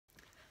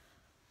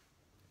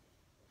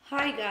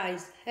Hi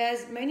guys,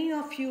 as many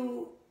of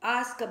you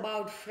ask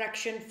about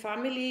fraction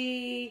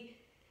family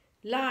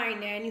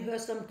line and you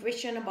have some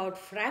question about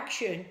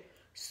fraction,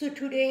 so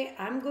today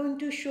I'm going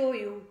to show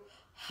you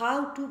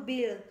how to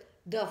build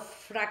the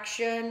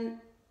fraction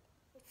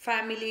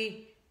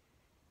family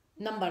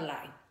number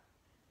line.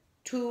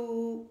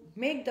 To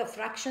make the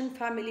fraction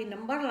family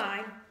number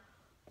line,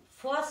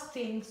 first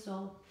thing,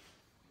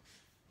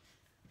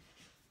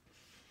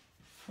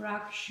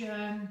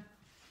 fraction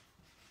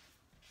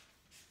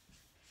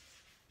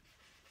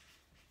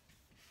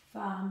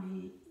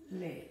families.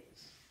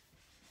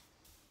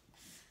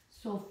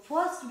 So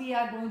first we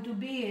are going to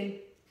build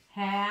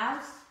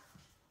halves,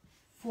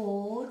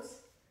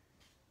 fourths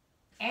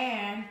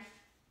and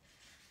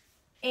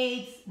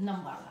eighths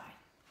number line.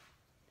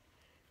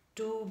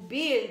 To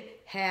build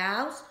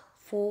halves,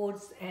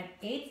 fourths and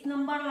eighths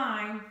number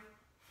line,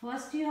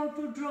 first you have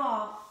to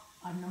draw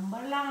a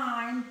number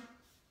line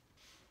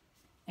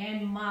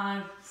and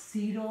mark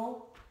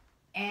 0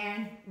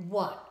 and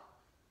 1.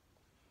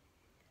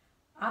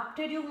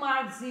 After you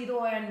mark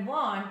 0 and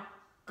 1,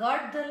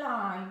 cut the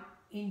line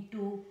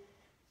into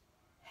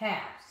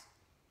halves.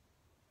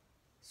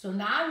 So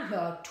now you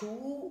have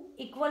two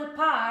equal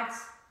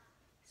parts.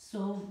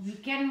 So we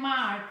can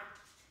mark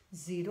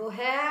 0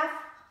 half,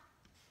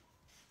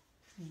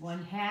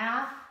 1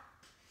 half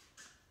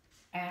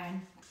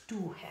and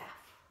 2 half.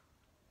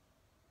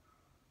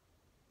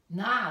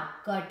 Now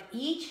cut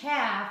each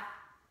half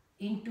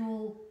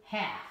into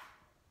half.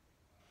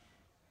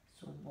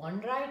 So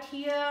one right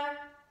here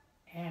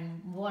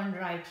and one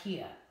right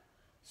here.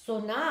 So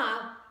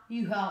now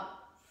you have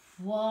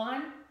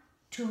 1,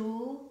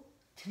 2,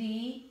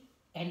 3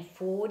 and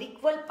 4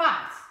 equal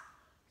parts.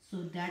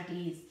 So that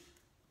is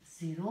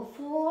 0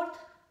 fourth,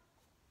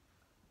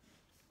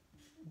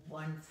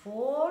 1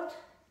 fourth,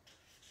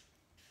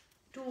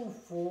 2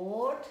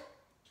 fourth,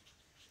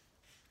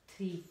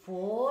 3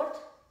 fourth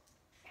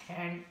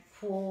and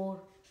 4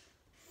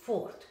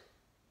 fourth.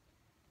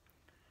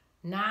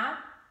 Now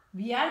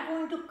we are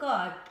going to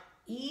cut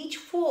each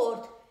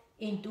fourth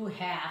into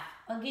half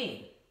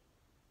again.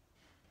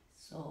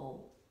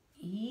 So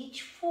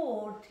each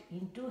fourth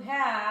into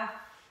half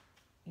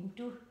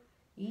into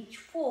each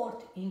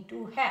fourth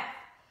into half.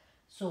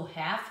 So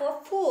half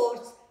of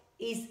fourths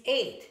is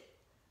 8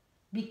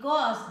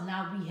 because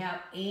now we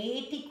have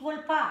 8 equal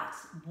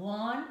parts.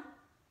 1,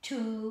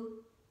 2,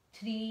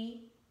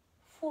 3,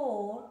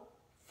 4,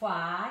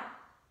 5,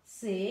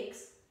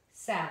 6,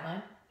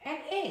 7 and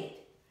 8.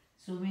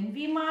 So when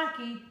we mark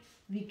it,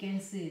 we can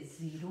say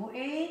 0,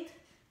 8,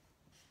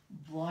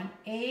 1,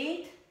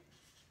 8,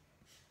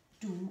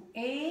 2,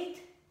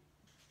 8,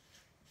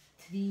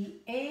 3,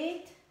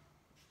 8,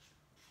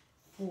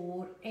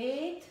 4,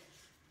 8,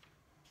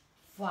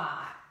 5,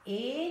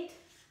 8,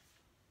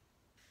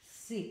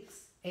 6,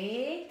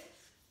 8,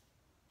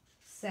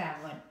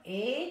 7,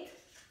 8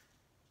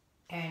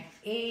 and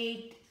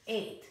 8,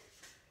 8.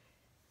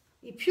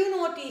 If you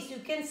notice, you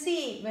can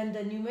see when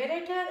the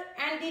numerator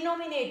and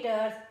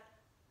denominator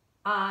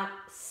are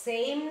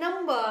same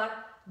number,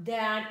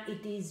 then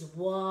it is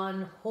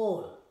one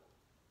whole.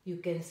 You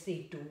can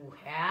see 2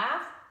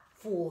 half,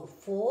 4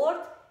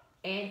 fourth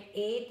and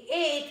 8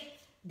 eighth.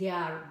 They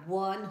are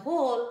one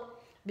whole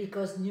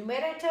because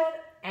numerator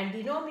and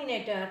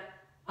denominator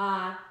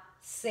are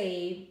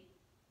same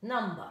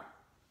number.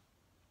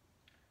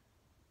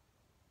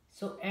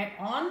 So and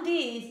on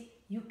these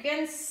you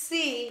can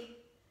see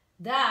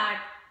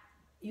that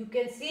you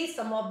can see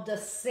some of the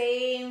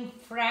same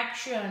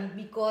fraction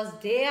because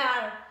they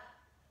are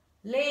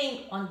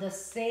laying on the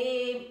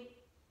same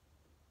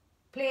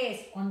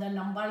place on the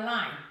number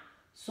line.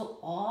 So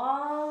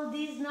all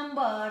these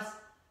numbers,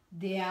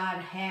 they are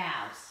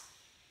halves.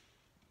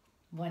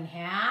 1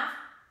 half,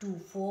 2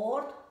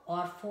 fourth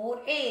or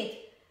 4 eighth,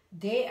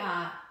 they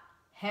are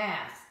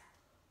halves.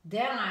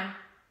 Then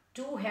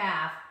 2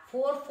 half,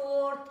 4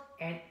 fourth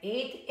and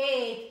 8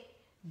 eighth,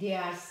 they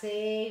are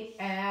same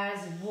as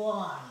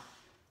 1.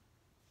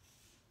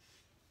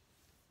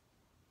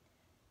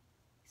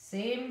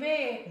 Same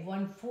way,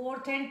 1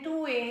 fourth and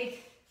 2 eighth,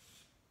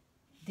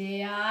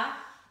 they are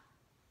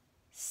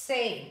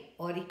same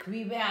or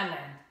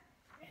equivalent.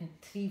 And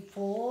 3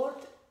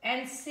 fourth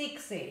and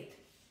 6 eighth,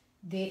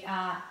 they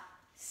are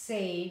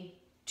same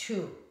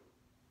too.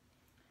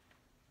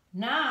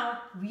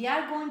 Now we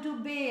are going to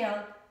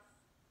build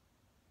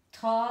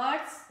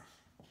thirds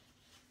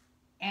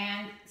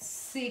and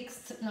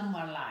sixth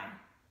number line.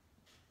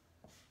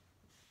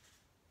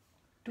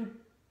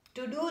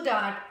 To do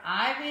that,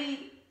 I will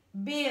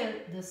build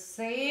the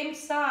same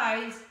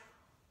size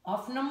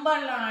of number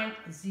line,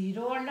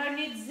 0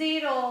 underneath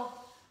 0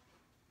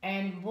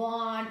 and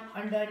 1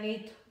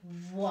 underneath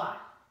 1.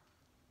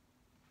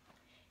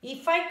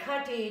 If I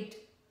cut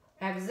it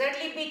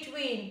exactly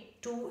between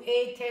 2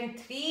 eighth and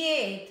 3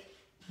 eighth,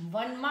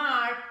 1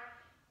 mark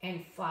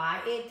and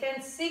 5 eighth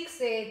and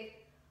 6 eighth,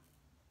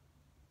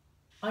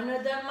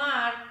 another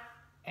mark,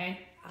 and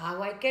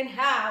how I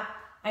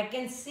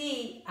can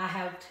see I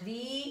have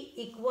 3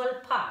 equal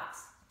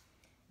parts.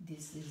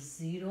 This is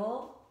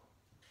 0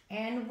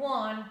 and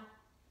 1.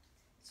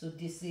 So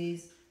this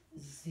is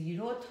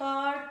 0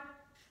 third,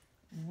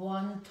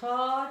 1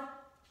 third,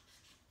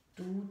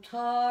 2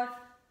 third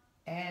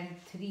and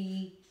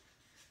 3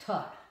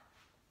 third.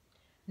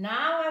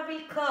 Now I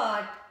will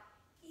cut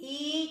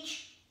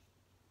each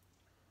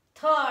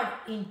third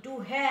into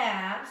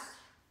halves.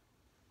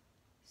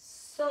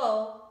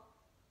 So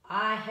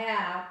I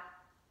have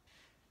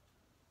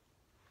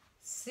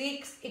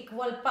 6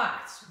 equal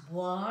parts.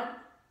 1,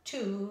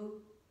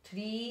 2,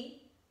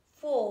 3,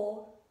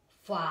 4,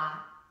 5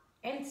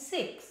 and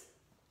 6.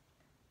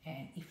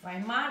 And if I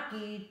mark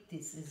it,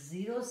 this is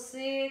 0,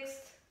 6,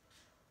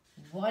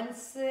 1,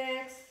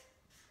 6,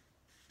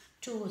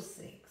 2,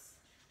 6,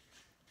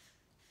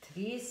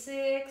 3,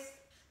 6,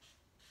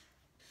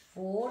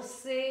 4,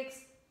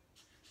 6,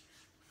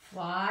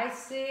 5,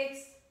 6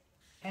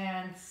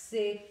 and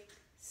 6,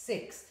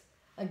 6.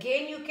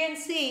 Again you can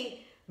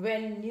see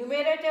when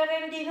numerator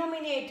and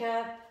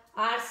denominator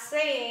are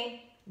same,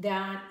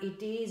 then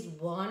it is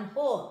one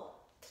whole.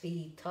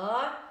 3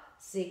 third,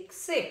 6,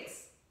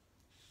 6.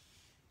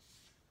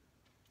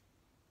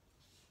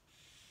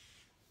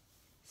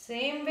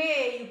 Same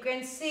way you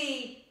can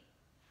see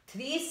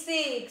 3,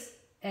 6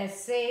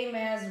 as same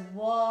as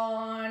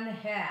 1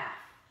 half.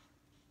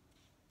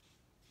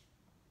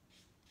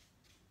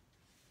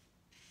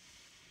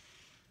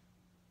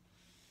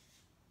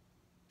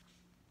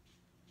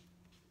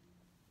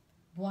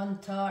 One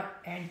third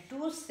and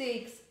 2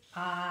 6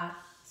 are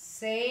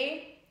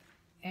same,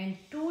 and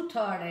 2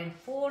 third and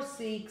 4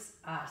 6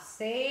 are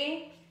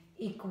same,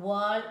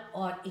 equal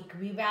or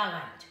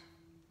equivalent.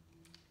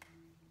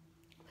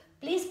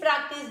 Please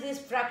practice this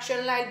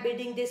fraction like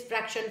building this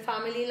fraction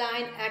family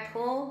line at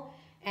home,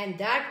 and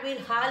that will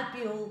help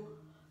you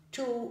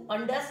to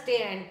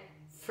understand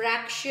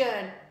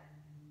fraction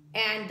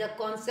and the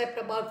concept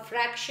about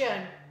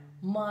fraction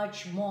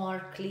much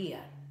more clear.